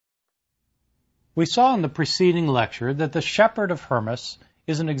We saw in the preceding lecture that the shepherd of Hermas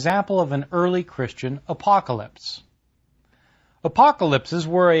is an example of an early Christian apocalypse. Apocalypses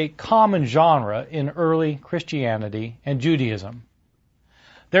were a common genre in early Christianity and Judaism.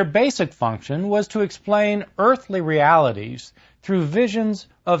 Their basic function was to explain earthly realities through visions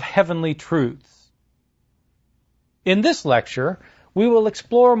of heavenly truths. In this lecture, we will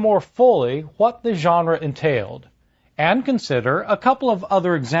explore more fully what the genre entailed and consider a couple of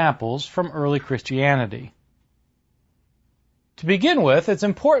other examples from early Christianity. To begin with, it's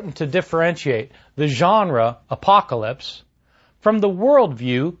important to differentiate the genre apocalypse from the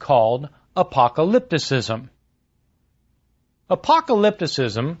worldview called apocalypticism.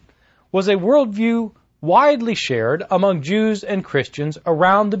 Apocalypticism was a worldview widely shared among Jews and Christians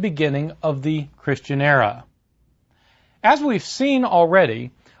around the beginning of the Christian era. As we've seen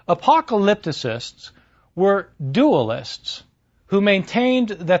already, apocalypticists were dualists who maintained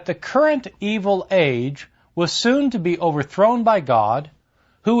that the current evil age was soon to be overthrown by God,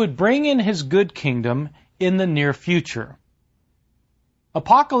 who would bring in his good kingdom in the near future.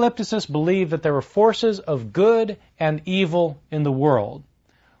 Apocalypticists believed that there were forces of good and evil in the world,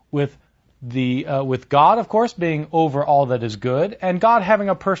 with God, of course, being over all that is good, and God having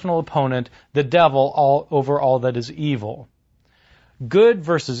a personal opponent, the devil, over all that is evil. Good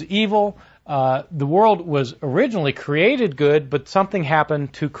versus evil. The world was originally created good, but something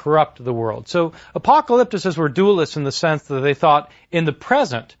happened to corrupt the world. So apocalypticists were dualists in the sense that they thought in the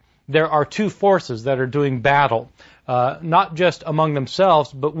present there are two forces that are doing battle, not just among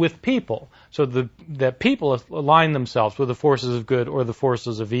themselves, but with people. So that people align themselves with the forces of good or the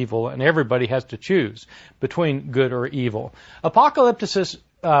forces of evil, and everybody has to choose between good or evil. Apocalypticists,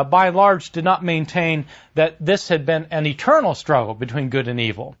 by and large, did not maintain that this had been an eternal struggle between good and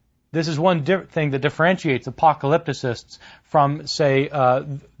evil. This is one thing that differentiates apocalypticists from, say,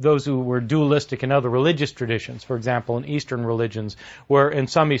 those who were dualistic in other religious traditions. For example, in Eastern religions, where in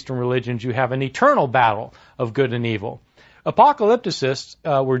some Eastern religions you have an eternal battle of good and evil. Apocalypticists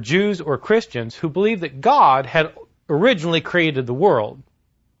were Jews or Christians who believed that God had originally created the world,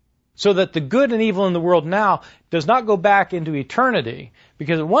 so that the good and evil in the world now does not go back into eternity,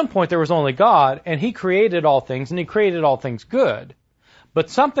 because at one point there was only God, and he created all things, and he created all things good. But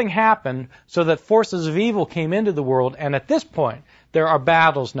something happened so that forces of evil came into the world, and at this point there are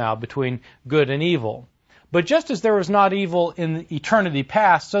battles now between good and evil. But just as there was not evil in eternity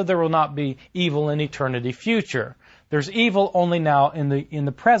past, so there will not be evil in eternity future. There's evil only now in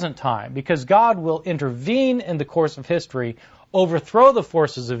the present time, because God will intervene in the course of history, overthrow the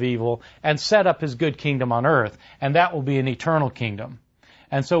forces of evil, and set up his good kingdom on earth, and that will be an eternal kingdom.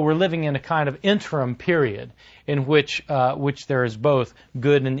 And so we're living in a kind of interim period in which there is both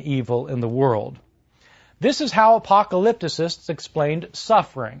good and evil in the world. This is how apocalypticists explained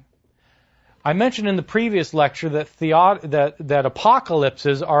suffering. I mentioned in the previous lecture that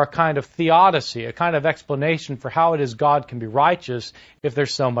apocalypses are a kind of theodicy, a kind of explanation for how it is God can be righteous if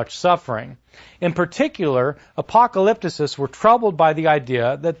there's so much suffering. In particular, apocalypticists were troubled by the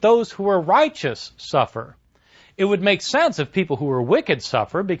idea that those who are righteous suffer. It would make sense if people who are wicked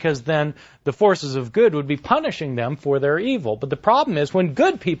suffer, because then the forces of good would be punishing them for their evil. But the problem is when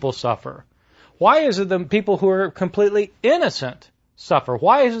good people suffer. Why is it that people who are completely innocent suffer?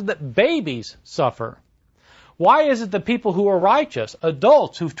 Why is it that babies suffer? Why is it that people who are righteous,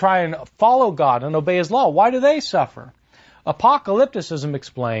 adults who try and follow God and obey his law, why do they suffer? Apocalypticism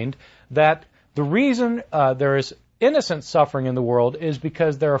explained that the reason there is innocent suffering in the world is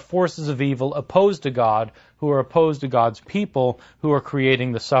because there are forces of evil opposed to God, who are opposed to God's people, who are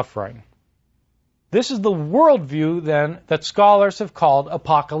creating the suffering. This is the worldview, then, that scholars have called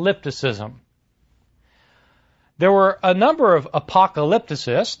apocalypticism. There were a number of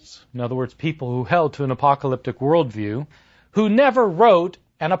apocalypticists, in other words, people who held to an apocalyptic worldview, who never wrote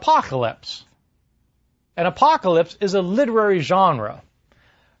an apocalypse. An apocalypse is a literary genre.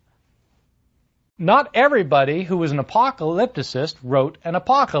 Not everybody who was an apocalypticist wrote an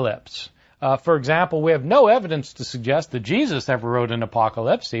apocalypse. For example, we have no evidence to suggest that Jesus ever wrote an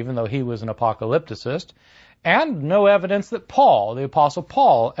apocalypse, even though he was an apocalypticist, and no evidence that Paul, the Apostle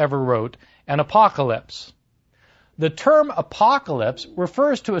Paul, ever wrote an apocalypse. The term apocalypse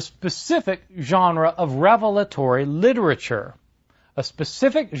refers to a specific genre of revelatory literature, a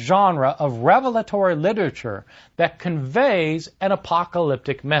specific genre of revelatory literature that conveys an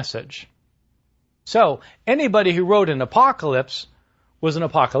apocalyptic message. So, anybody who wrote an apocalypse was an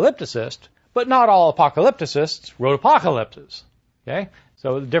apocalypticist, but not all apocalypticists wrote apocalypses. Okay?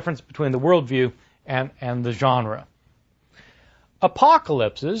 So the difference between the worldview and the genre.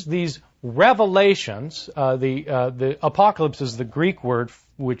 Apocalypses, these revelations. The apocalypse is the Greek word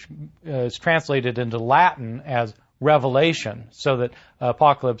which is translated into Latin as revelation, so that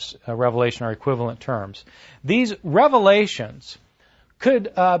apocalypse, revelation are equivalent terms. These revelations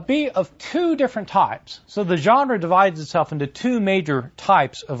could be of two different types. So the genre divides itself into two major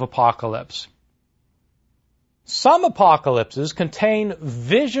types of apocalypse. Some apocalypses contain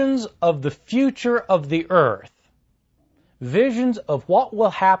visions of the future of the earth, visions of what will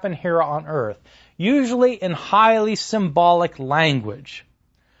happen here on earth, usually in highly symbolic language.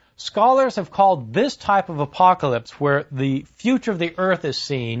 Scholars have called this type of apocalypse, where the future of the earth is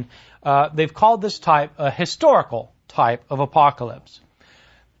seen, they've called this type a historical type of apocalypse.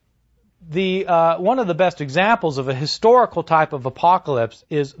 One of the best examples of a historical type of apocalypse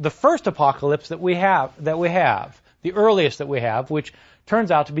is the first apocalypse that we have, the earliest that we have, which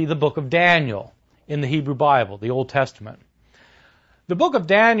turns out to be the book of Daniel in the Hebrew Bible, the Old Testament. The book of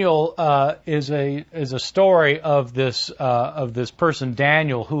Daniel is a story of this person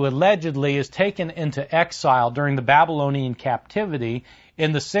Daniel, who allegedly is taken into exile during the Babylonian captivity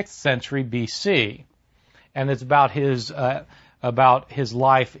in the 6th century BC, and it's about his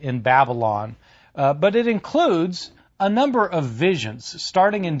life in Babylon. But it includes a number of visions.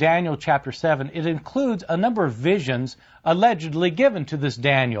 Starting in Daniel chapter 7, it includes a number of visions allegedly given to this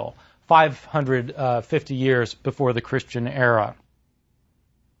Daniel 550 years before the Christian era.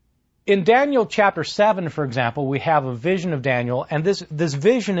 In Daniel chapter 7, for example, we have a vision of Daniel, and this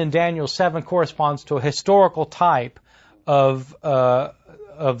vision in Daniel 7 corresponds to a historical type of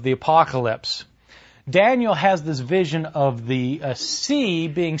the apocalypse. Daniel has this vision of the sea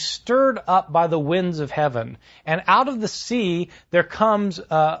being stirred up by the winds of heaven, and out of the sea there comes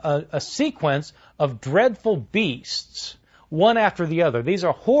a sequence of dreadful beasts, one after the other. These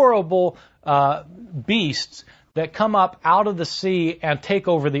are horrible beasts that come up out of the sea and take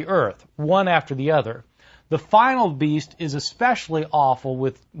over the earth, one after the other. The final beast is especially awful,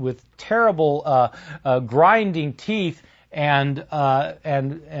 with terrible grinding teeth and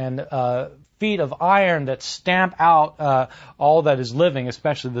feet of iron that stamp out all that is living,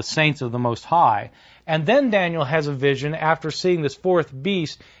 especially the saints of the Most High. And then Daniel has a vision after seeing this fourth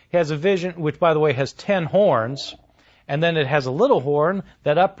beast. He has a vision, which, by the way, has 10 horns. And then it has a little horn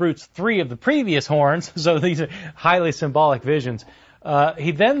that uproots 3 of the previous horns. So these are highly symbolic visions.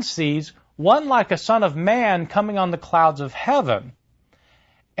 He then sees one like a son of man coming on the clouds of heaven.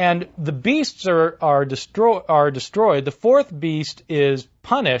 And the beasts are destroyed. The fourth beast is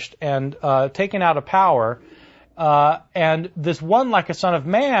punished and taken out of power. And this one like a son of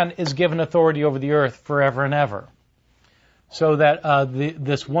man is given authority over the earth forever and ever. So that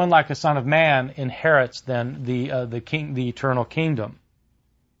this one like a son of man inherits then the eternal kingdom.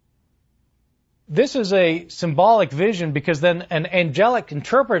 This is a symbolic vision because then an angelic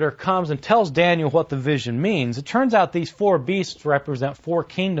interpreter comes and tells Daniel what the vision means. It turns out these 4 beasts represent 4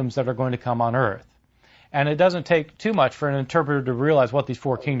 kingdoms that are going to come on earth. And it doesn't take too much for an interpreter to realize what these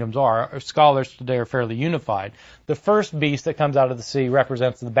 4 kingdoms are. Scholars today are fairly unified. The first beast that comes out of the sea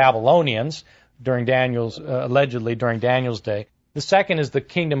represents the Babylonians, allegedly during Daniel's day. The second is the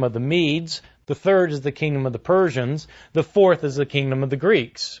kingdom of the Medes. The third is the kingdom of the Persians. The fourth is the kingdom of the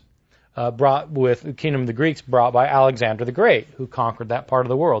Greeks, brought by Alexander the Great, who conquered that part of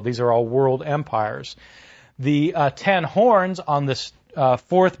the world. These are all world empires. The 10 horns on this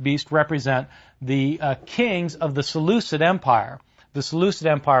fourth beast represent the kings of the Seleucid Empire. The Seleucid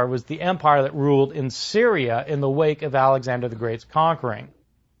Empire was the empire that ruled in Syria in the wake of Alexander the Great's conquering.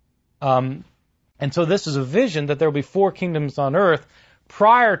 And so this is a vision that there will be 4 kingdoms on earth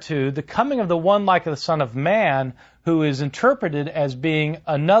prior to the coming of the one like the Son of Man, who is interpreted as being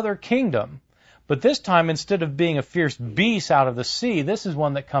another kingdom. But this time, instead of being a fierce beast out of the sea, this is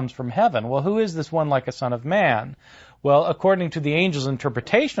one that comes from heaven. Well, who is this one like a Son of Man? Well, according to the angel's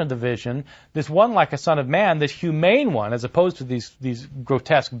interpretation of the vision, this one like a Son of Man, this humane one, as opposed to these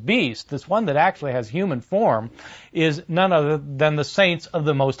grotesque beasts, this one that actually has human form, is none other than the saints of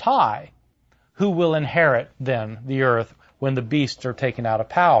the Most High, who will inherit then the earth when the beasts are taken out of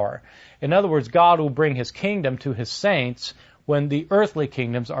power. In other words, God will bring His kingdom to His saints when the earthly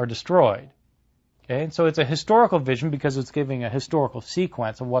kingdoms are destroyed. Okay? And so it's a historical vision because it's giving a historical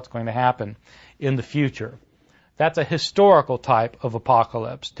sequence of what's going to happen in the future. That's a historical type of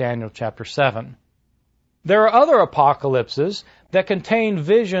apocalypse, Daniel chapter 7. There are other apocalypses that contain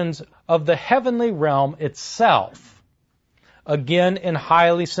visions of the heavenly realm itself, again in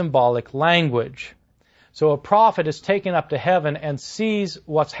highly symbolic language. So a prophet is taken up to heaven and sees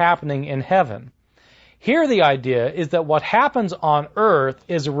what's happening in heaven. Here the idea is that what happens on earth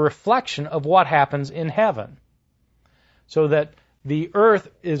is a reflection of what happens in heaven. So that the earth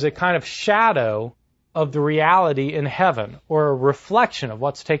is a kind of shadow of the reality in heaven, or a reflection of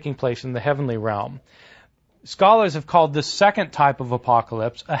what's taking place in the heavenly realm. Scholars have called this second type of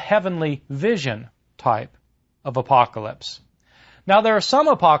apocalypse a heavenly vision type of apocalypse. Now, there are some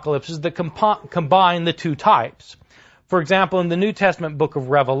apocalypses that combine the two types. For example, in the New Testament book of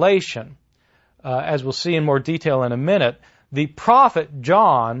Revelation, as we'll see in more detail in a minute, the prophet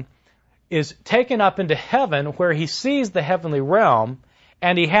John is taken up into heaven where he sees the heavenly realm,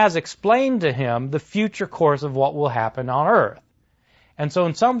 and he has explained to him the future course of what will happen on earth. And so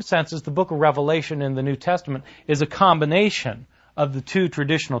in some senses, the book of Revelation in the New Testament is a combination of the two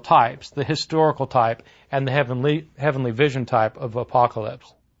traditional types, the historical type and the heavenly vision type of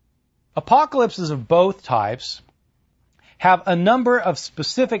apocalypse. Apocalypses of both types have a number of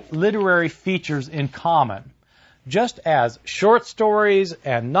specific literary features in common, just as short stories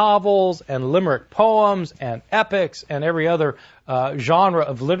and novels and limerick poems and epics and every other genre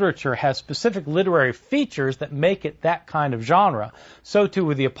of literature has specific literary features that make it that kind of genre. So too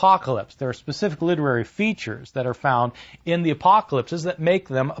with the apocalypse. There are specific literary features that are found in the apocalypses that make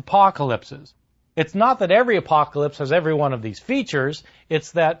them apocalypses. It's not that every apocalypse has every one of these features.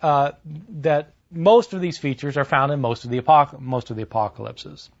 It's that that most of these features are found in most of the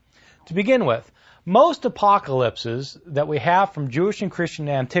apocalypses. To begin with, most apocalypses that we have from Jewish and Christian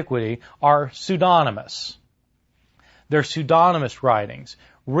antiquity are pseudonymous. They're pseudonymous writings,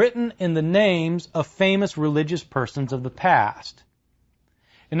 written in the names of famous religious persons of the past.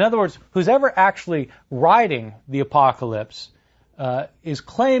 In other words, who's ever actually writing the apocalypse is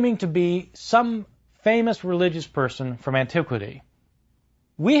claiming to be some famous religious person from antiquity.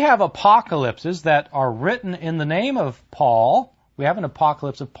 We have apocalypses that are written in the name of Paul. We have an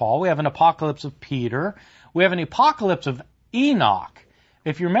apocalypse of Paul. We have an apocalypse of Peter. We have an apocalypse of Enoch.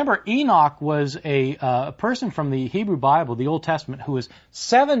 If you remember, Enoch was a person from the Hebrew Bible, the Old Testament, who was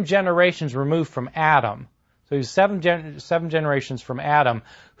 7 generations removed from Adam. So he was seven generations from Adam,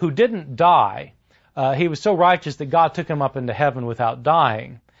 who didn't die. He was so righteous that God took him up into heaven without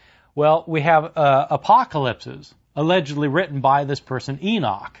dying. Well, we have apocalypses allegedly written by this person,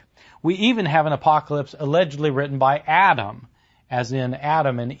 Enoch. We even have an apocalypse allegedly written by Adam, as in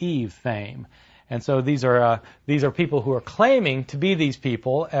Adam and Eve fame. And so these are people who are claiming to be these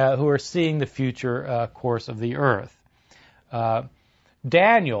people who are seeing the future course of the earth.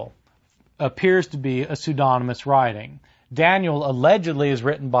 Daniel appears to be a pseudonymous writing. Daniel allegedly is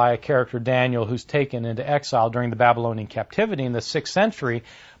written by a character, Daniel, who's taken into exile during the Babylonian captivity in the 6th century.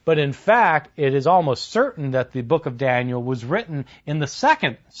 But in fact, it is almost certain that the book of Daniel was written in the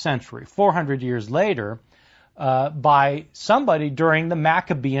 2nd century, 400 years later, by somebody during the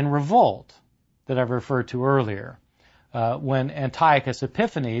Maccabean revolt that I've referred to earlier, when Antiochus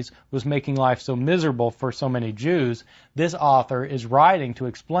Epiphanes was making life so miserable for so many Jews. This author is writing to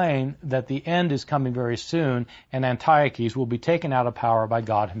explain that the end is coming very soon and Antiochus will be taken out of power by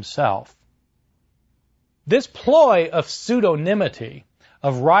God himself. This ploy of pseudonymity,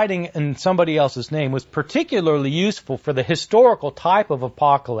 of writing in somebody else's name, was particularly useful for the historical type of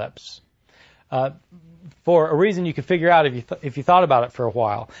apocalypse. For a reason you can figure out if you thought about it for a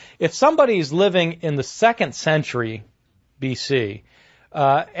while. If somebody is living in the 2nd century BC,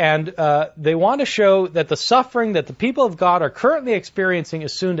 and they want to show that the suffering that the people of God are currently experiencing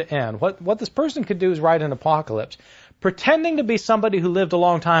is soon to end, what this person could do is write an apocalypse, pretending to be somebody who lived a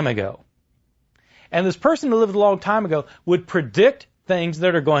long time ago. And this person who lived a long time ago would predict things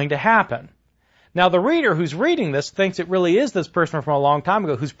that are going to happen. Now, the reader who's reading this thinks it really is this person from a long time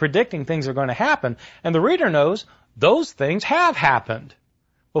ago who's predicting things are going to happen, and the reader knows those things have happened.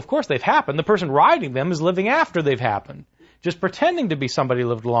 Well, of course they've happened. The person writing them is living after they've happened, just pretending to be somebody who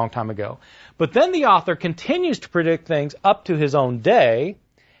lived a long time ago. But then the author continues to predict things up to his own day,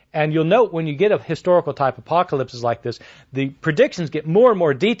 and you'll note when you get a historical type apocalypse like this, the predictions get more and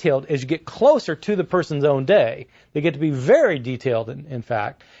more detailed as you get closer to the person's own day. They get to be very detailed, in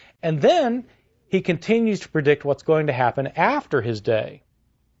fact. And then he continues to predict what's going to happen after his day.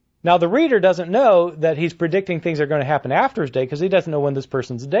 Now, the reader doesn't know that he's predicting things are going to happen after his day because he doesn't know when this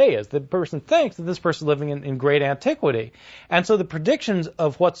person's day is. The person thinks that this person is living in great antiquity. And so the predictions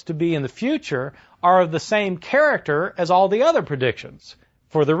of what's to be in the future are of the same character as all the other predictions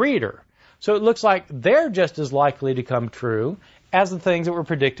for the reader. So it looks like they're just as likely to come true as the things that were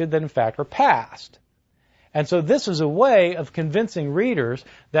predicted that in fact are past. And so this is a way of convincing readers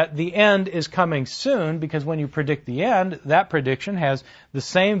that the end is coming soon, because when you predict the end, that prediction has the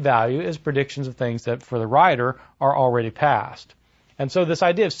same value as predictions of things that for the writer are already past. And so this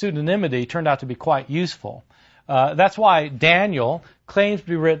idea of pseudonymity turned out to be quite useful. That's why Daniel claims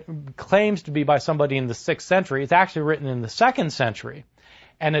to be by somebody in the 6th century. It's actually written in the 2nd century.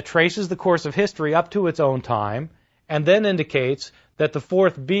 And it traces the course of history up to its own time, and then indicates that the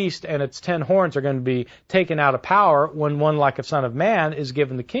 4th beast and its 10 horns are going to be taken out of power when one like a son of man is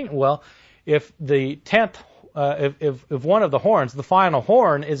given the kingdom. Well, if the 10th, if one of the horns, the final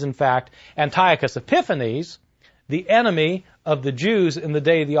horn, is in fact Antiochus Epiphanes, the enemy of the Jews in the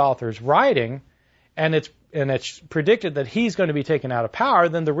day the author is writing, and it's predicted that he's going to be taken out of power,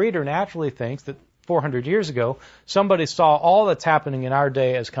 then the reader naturally thinks that 400 years ago somebody saw all that's happening in our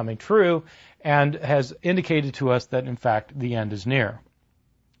day as coming true and has indicated to us that, in fact, the end is near.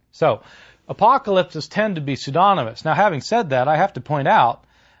 So, apocalypses tend to be pseudonymous. Now, having said that, I have to point out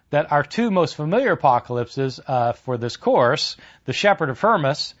that our two most familiar apocalypses for this course, the Shepherd of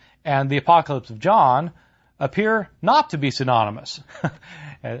Hermas and the Apocalypse of John, appear not to be synonymous,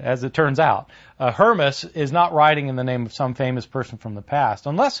 as it turns out. Hermas is not writing in the name of some famous person from the past.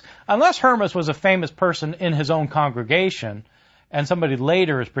 Unless Hermas was a famous person in his own congregation, and somebody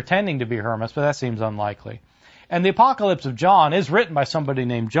later is pretending to be Hermas, but that seems unlikely. And the Apocalypse of John is written by somebody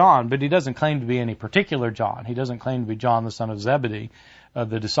named John, but he doesn't claim to be any particular John. He doesn't claim to be John, the son of Zebedee,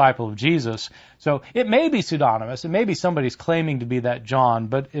 the disciple of Jesus. So it may be pseudonymous. It may be somebody's claiming to be that John,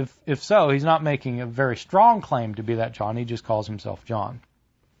 but if so, he's not making a very strong claim to be that John. He just calls himself John.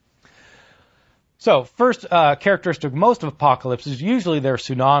 So, first characteristic of most of apocalypses, usually they're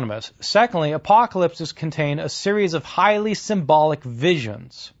pseudonymous. Secondly, apocalypses contain a series of highly symbolic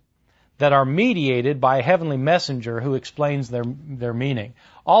visions that are mediated by a heavenly messenger who explains their meaning.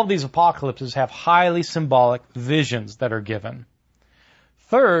 All of these apocalypses have highly symbolic visions that are given.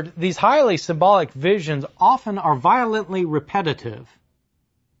 Third, these highly symbolic visions often are violently repetitive.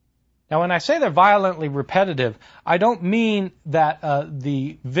 Now, when I say they're violently repetitive, I don't mean that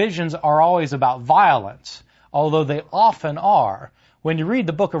the visions are always about violence, although they often are. When you read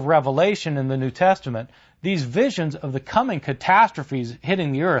the book of Revelation in the New Testament, these visions of the coming catastrophes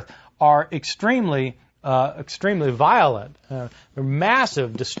hitting the earth are extremely violent.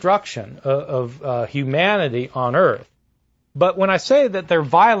 Massive destruction of humanity on earth. But when I say that they're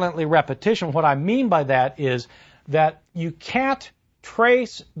violently repetition, what I mean by that is that you can't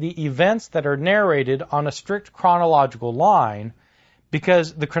trace the events that are narrated on a strict chronological line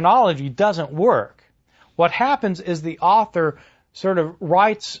because the chronology doesn't work. What happens is the author sort of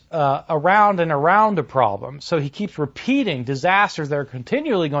writes around and around a problem. So he keeps repeating disasters that are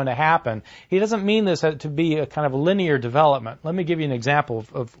continually going to happen. He doesn't mean this to be a kind of a linear development. Let me give you an example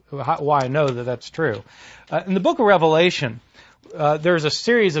of why I know that that's true. In the book of Revelation, there's a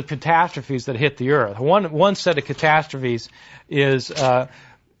series of catastrophes that hit the earth. One set of catastrophes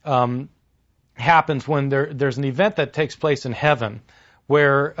happens when there's an event that takes place in heaven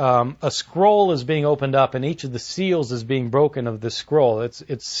where a scroll is being opened up and each of the seals is being broken of this scroll.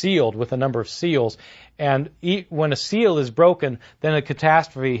 It's sealed with a number of seals. And when a seal is broken, then a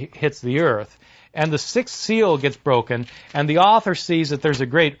catastrophe hits the earth. And the 6th seal gets broken, and the author sees that there's a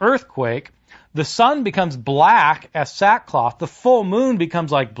great earthquake. The sun becomes black as sackcloth. The full moon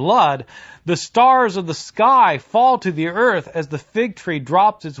becomes like blood. The stars of the sky fall to the earth as the fig tree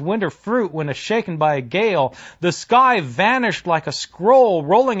drops its winter fruit when it's shaken by a gale. The sky vanished like a scroll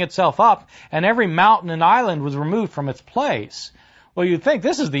rolling itself up, and every mountain and island was removed from its place. Well, you'd think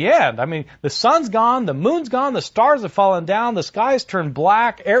this is the end. I mean, the sun's gone, the moon's gone, the stars have fallen down, the sky's turned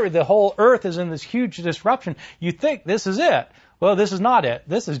black, the whole earth is in this huge disruption. You think this is it. Well, this is not it.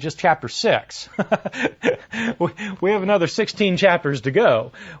 This is just chapter 6. We have another 16 chapters to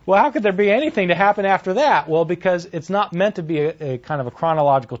go. Well, how could there be anything to happen after that? Well, because it's not meant to be a kind of a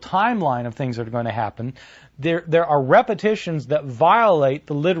chronological timeline of things that are going to happen. There are repetitions that violate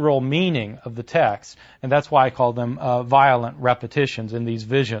the literal meaning of the text, and that's why I call them violent repetitions in these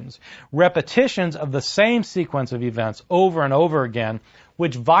visions. Repetitions of the same sequence of events over and over again,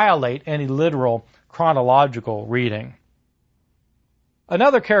 which violate any literal chronological reading.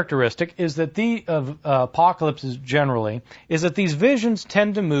 Another characteristic is that of apocalypses generally is that these visions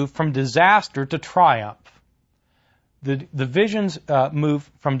tend to move from disaster to triumph. The visions move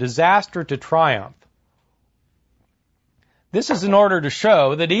from disaster to triumph. This is in order to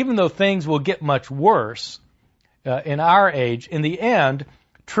show that even though things will get much worse in our age, in the end,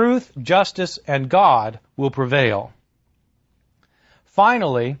 truth, justice, and God will prevail.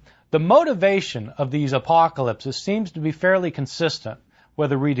 Finally, the motivation of these apocalypses seems to be fairly consistent,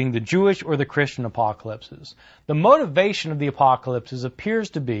 whether reading the Jewish or the Christian apocalypses. The motivation of the apocalypses appears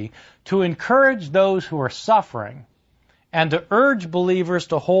to be to encourage those who are suffering and to urge believers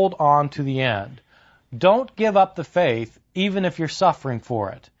to hold on to the end. Don't give up the faith even if you're suffering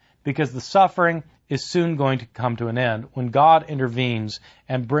for it, because the suffering is soon going to come to an end when God intervenes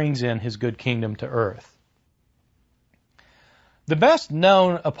and brings in his good kingdom to earth. The best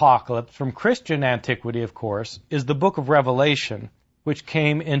known apocalypse from Christian antiquity, of course, is the book of Revelation, which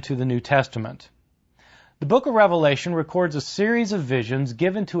came into the New Testament. The book of Revelation records a series of visions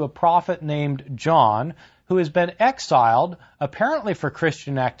given to a prophet named John, who has been exiled, apparently for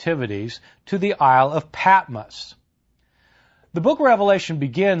Christian activities, to the Isle of Patmos. The book of Revelation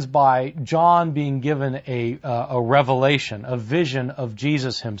begins by John being given a revelation, a vision of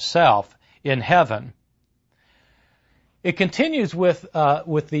Jesus himself in heaven. It continues with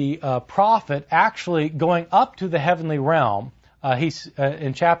the prophet actually going up to the heavenly realm.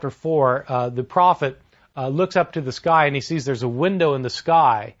 In chapter 4, the prophet looks up to the sky and he sees there's a window in the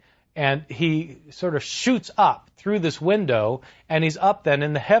sky, and he sort of shoots up through this window, and he's up then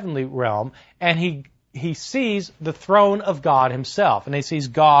in the heavenly realm, and he sees the throne of God himself, and he sees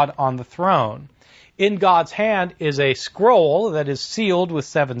God on the throne. In God's hand is a scroll that is sealed with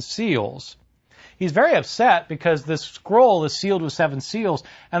 7 seals. He's very upset because this scroll is sealed with 7 seals,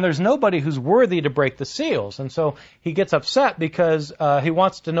 and there's nobody who's worthy to break the seals. And so he gets upset because he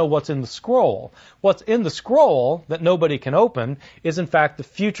wants to know what's in the scroll. What's in the scroll that nobody can open is, in fact, the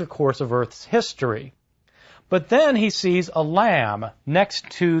future course of Earth's history. But then he sees a lamb next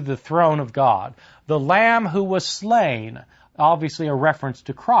to the throne of God, the lamb who was slain, obviously a reference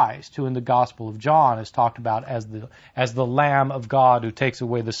to Christ, who in the Gospel of John is talked about as the Lamb of God who takes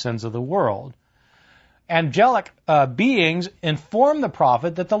away the sins of the world. Angelic beings inform the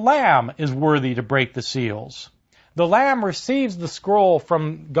prophet that the Lamb is worthy to break the seals. The Lamb receives the scroll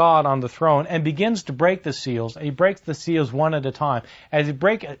from God on the throne and begins to break the seals. He breaks the seals one at a time. As he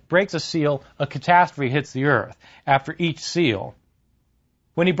breaks a seal, a catastrophe hits the earth after each seal.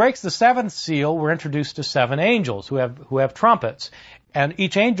 When he breaks the 7th seal, we're introduced to 7 angels who have trumpets. And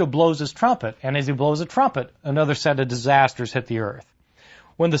each angel blows his trumpet. And as he blows a trumpet, another set of disasters hit the earth.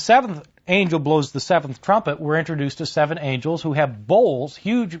 When the 7th angel blows the 7th trumpet, we're introduced to 7 angels who have bowls,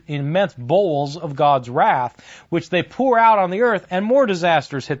 huge, immense bowls of God's wrath, which they pour out on the earth, and more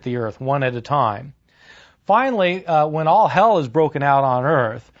disasters hit the earth one at a time. Finally, when all hell is broken out on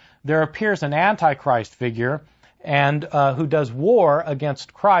earth, there appears an Antichrist figure and who does war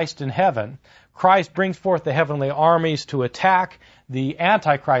against Christ in heaven. Christ brings forth the heavenly armies to attack the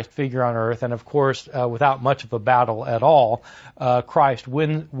Antichrist figure on earth, and of course, without much of a battle at all, Christ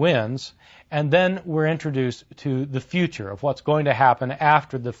wins. And then we're introduced to the future of what's going to happen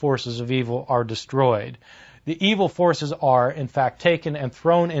after the forces of evil are destroyed. The evil forces are, in fact, taken and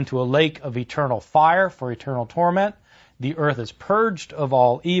thrown into a lake of eternal fire for eternal torment. The earth is purged of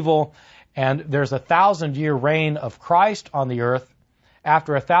all evil, and there's a 1,000-year reign of Christ on the earth.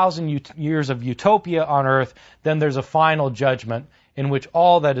 After 1,000 years of utopia on earth, then there's a final judgment in which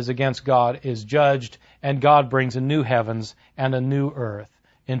all that is against God is judged, and God brings a new heavens and a new earth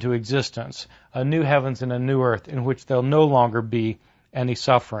into existence. A new heavens and a new earth in which there'll no longer be any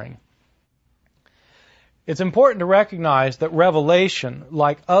suffering. It's important to recognize that Revelation,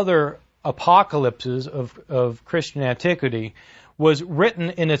 like other apocalypses of Christian antiquity, was written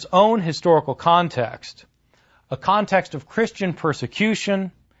in its own historical context, a context of Christian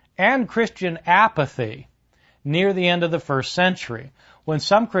persecution and Christian apathy near the end of the 1st century, when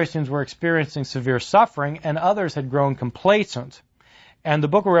some Christians were experiencing severe suffering and others had grown complacent. And the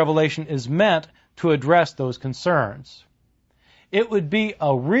book of Revelation is meant to address those concerns. It would be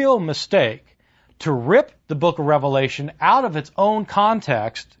a real mistake to rip the book of Revelation out of its own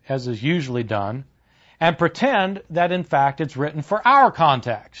context, as is usually done, and pretend that in fact it's written for our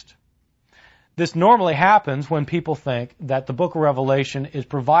context. This normally happens when people think that the book of Revelation is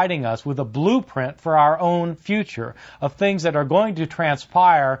providing us with a blueprint for our own future of things that are going to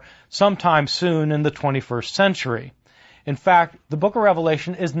transpire sometime soon in the 21st century. In fact, the book of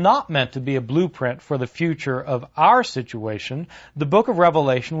Revelation is not meant to be a blueprint for the future of our situation. The book of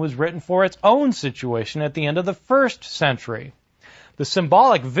Revelation was written for its own situation at the end of the 1st century. The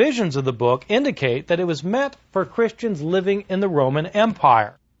symbolic visions of the book indicate that it was meant for Christians living in the Roman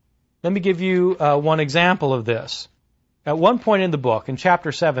Empire. Let me give you one example of this. At one point in the book, in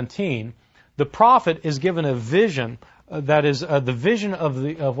chapter 17, the prophet is given a vision that is the vision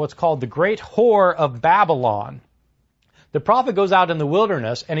of what's called the great whore of Babylon. The prophet goes out in the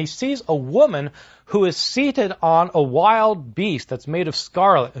wilderness and he sees a woman who is seated on a wild beast that's made of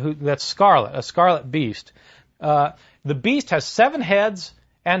scarlet, a scarlet beast. The beast has 7 heads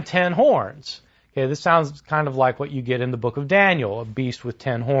and 10 horns. Okay, this sounds kind of like what you get in the book of Daniel, a beast with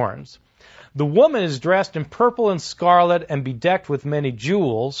 10 horns. The woman is dressed in purple and scarlet and bedecked with many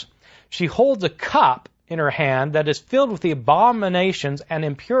jewels. She holds a cup in her hand that is filled with the abominations and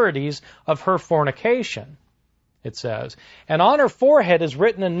impurities of her fornication, it says. And on her forehead is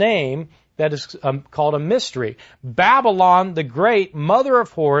written a name that is called a mystery, Babylon the Great, mother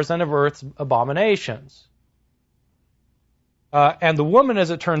of whores and of earth's abominations. And the woman, as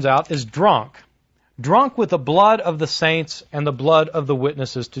it turns out, is drunk with the blood of the saints and the blood of the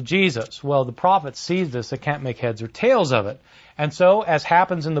witnesses to Jesus. Well, the prophet sees this. They can't make heads or tails of it. And so, as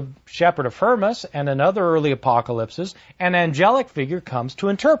happens in the Shepherd of Hermas and in other early apocalypses, an angelic figure comes to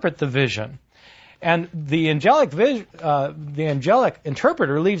interpret the vision. And the angelic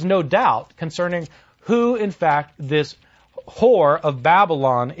interpreter leaves no doubt concerning who, in fact, this whore of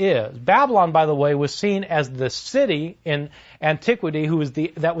Babylon is. Babylon, by the way, was seen as the city in antiquity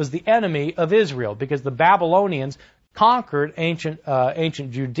that was the enemy of Israel, because the Babylonians conquered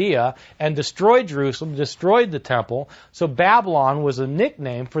ancient Judea and destroyed Jerusalem, destroyed the temple. So Babylon was a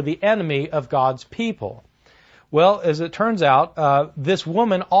nickname for the enemy of God's people. Well, as it turns out, this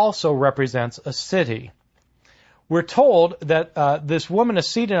woman also represents a city. We're told that this woman is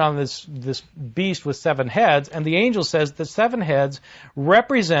seated on this beast with 7 heads, and the angel says the 7 heads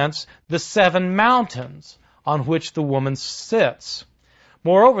represents the 7 mountains on which the woman sits.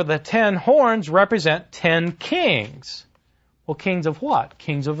 Moreover, the 10 horns represent 10 kings. Well, kings of what?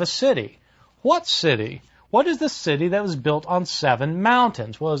 Kings of a city. What city? What is the city that was built on 7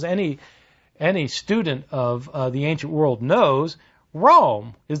 mountains? Well, as any student of the ancient world knows,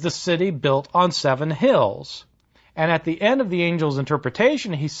 Rome is the city built on 7 hills. And at the end of the angel's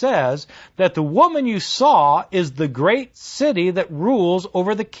interpretation, he says that the woman you saw is the great city that rules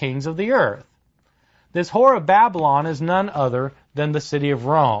over the kings of the earth. This whore of Babylon is none other than the city of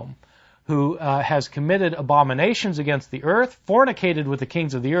Rome, who has committed abominations against the earth, fornicated with the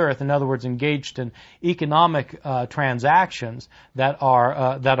kings of the earth, in other words, engaged in economic transactions that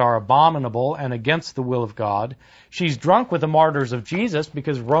are abominable and against the will of God. She's drunk with the martyrs of Jesus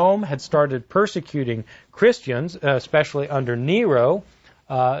because Rome had started persecuting Christians, especially under Nero,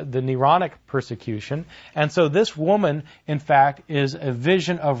 the Neronic persecution. And so this woman, in fact, is a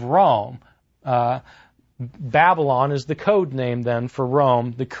vision of Rome. Babylon is the code name then for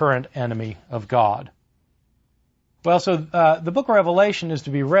Rome, the current enemy of God. Well, so the book of Revelation is to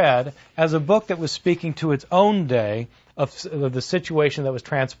be read as a book that was speaking to its own day of the situation that was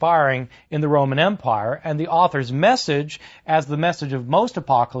transpiring in the Roman Empire, and the author's message, as the message of most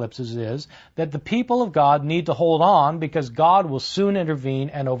apocalypses, is that the people of God need to hold on because God will soon intervene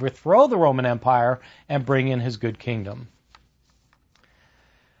and overthrow the Roman Empire and bring in his good kingdom.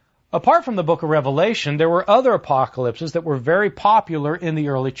 Apart from the book of Revelation, there were other apocalypses that were very popular in the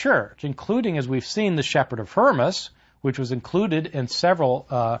early church, including, as we've seen, the Shepherd of Hermas, which was included in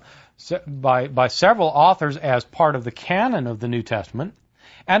by several authors as part of the canon of the New Testament,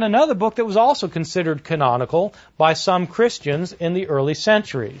 and another book that was also considered canonical by some Christians in the early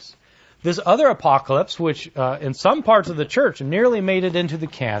centuries. This other apocalypse, which in some parts of the church nearly made it into the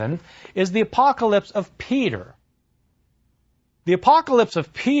canon, is the Apocalypse of Peter. The Apocalypse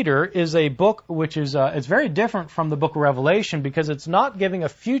of Peter is a book which is it's very different from the book of Revelation because it's not giving a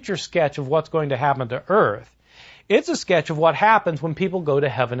future sketch of what's going to happen to earth. It's a sketch of what happens when people go to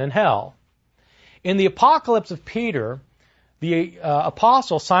heaven and hell. In the Apocalypse of Peter, the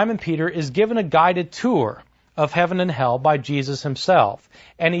apostle Simon Peter is given a guided tour of heaven and hell by Jesus himself,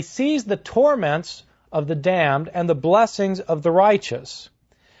 and he sees the torments of the damned and the blessings of the righteous.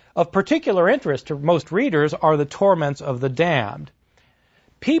 Of particular interest to most readers are the torments of the damned.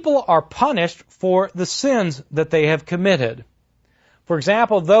 People are punished for the sins that they have committed. For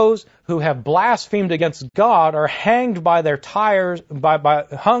example, those who have blasphemed against God are hanged by their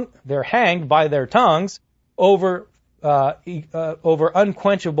they're hanged by their tongues over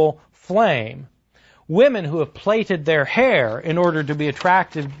unquenchable flame. Women who have plaited their hair in order to be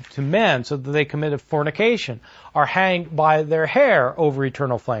attracted to men so that they committed fornication are hanged by their hair over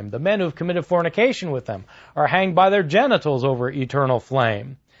eternal flame. The men who have committed fornication with them are hanged by their genitals over eternal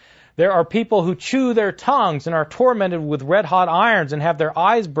flame. There are people who chew their tongues and are tormented with red-hot irons and have their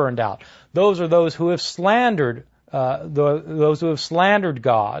eyes burned out. Those are those who have slandered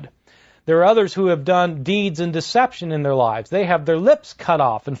God. There are others who have done deeds in deception in their lives. They have their lips cut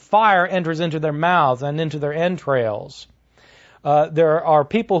off, and fire enters into their mouths and into their entrails. There are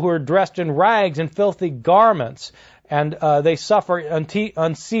people who are dressed in rags and filthy garments, and they suffer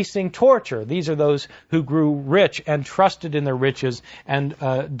unceasing torture. These are those who grew rich and trusted in their riches and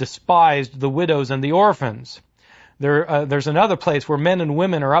despised the widows and the orphans. There's another place where men and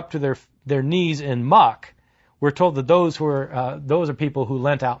women are up to their knees in muck. We're told that those are people who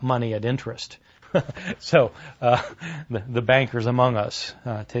lent out money at interest. So the bankers among us,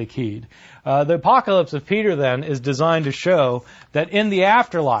 take heed. The apocalypse of Peter, then, is designed to show that in the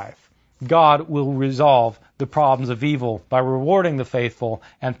afterlife, God will resolve the problems of evil by rewarding the faithful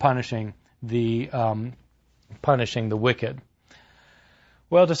and punishing the wicked.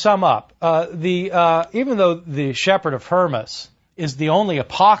 Well, to sum up, even though the shepherd of Hermas is the only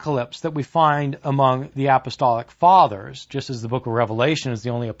apocalypse that we find among the apostolic fathers, just as the book of Revelation is the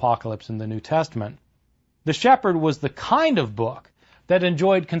only apocalypse in the New Testament, the shepherd was the kind of book that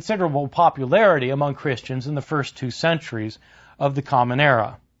enjoyed considerable popularity among Christians in the first 2 centuries of the Common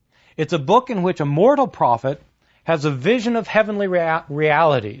Era. It's a book in which a mortal prophet has a vision of heavenly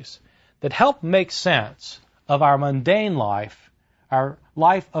realities that help make sense of our mundane life, our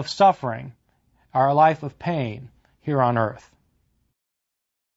life of suffering, our life of pain here on earth.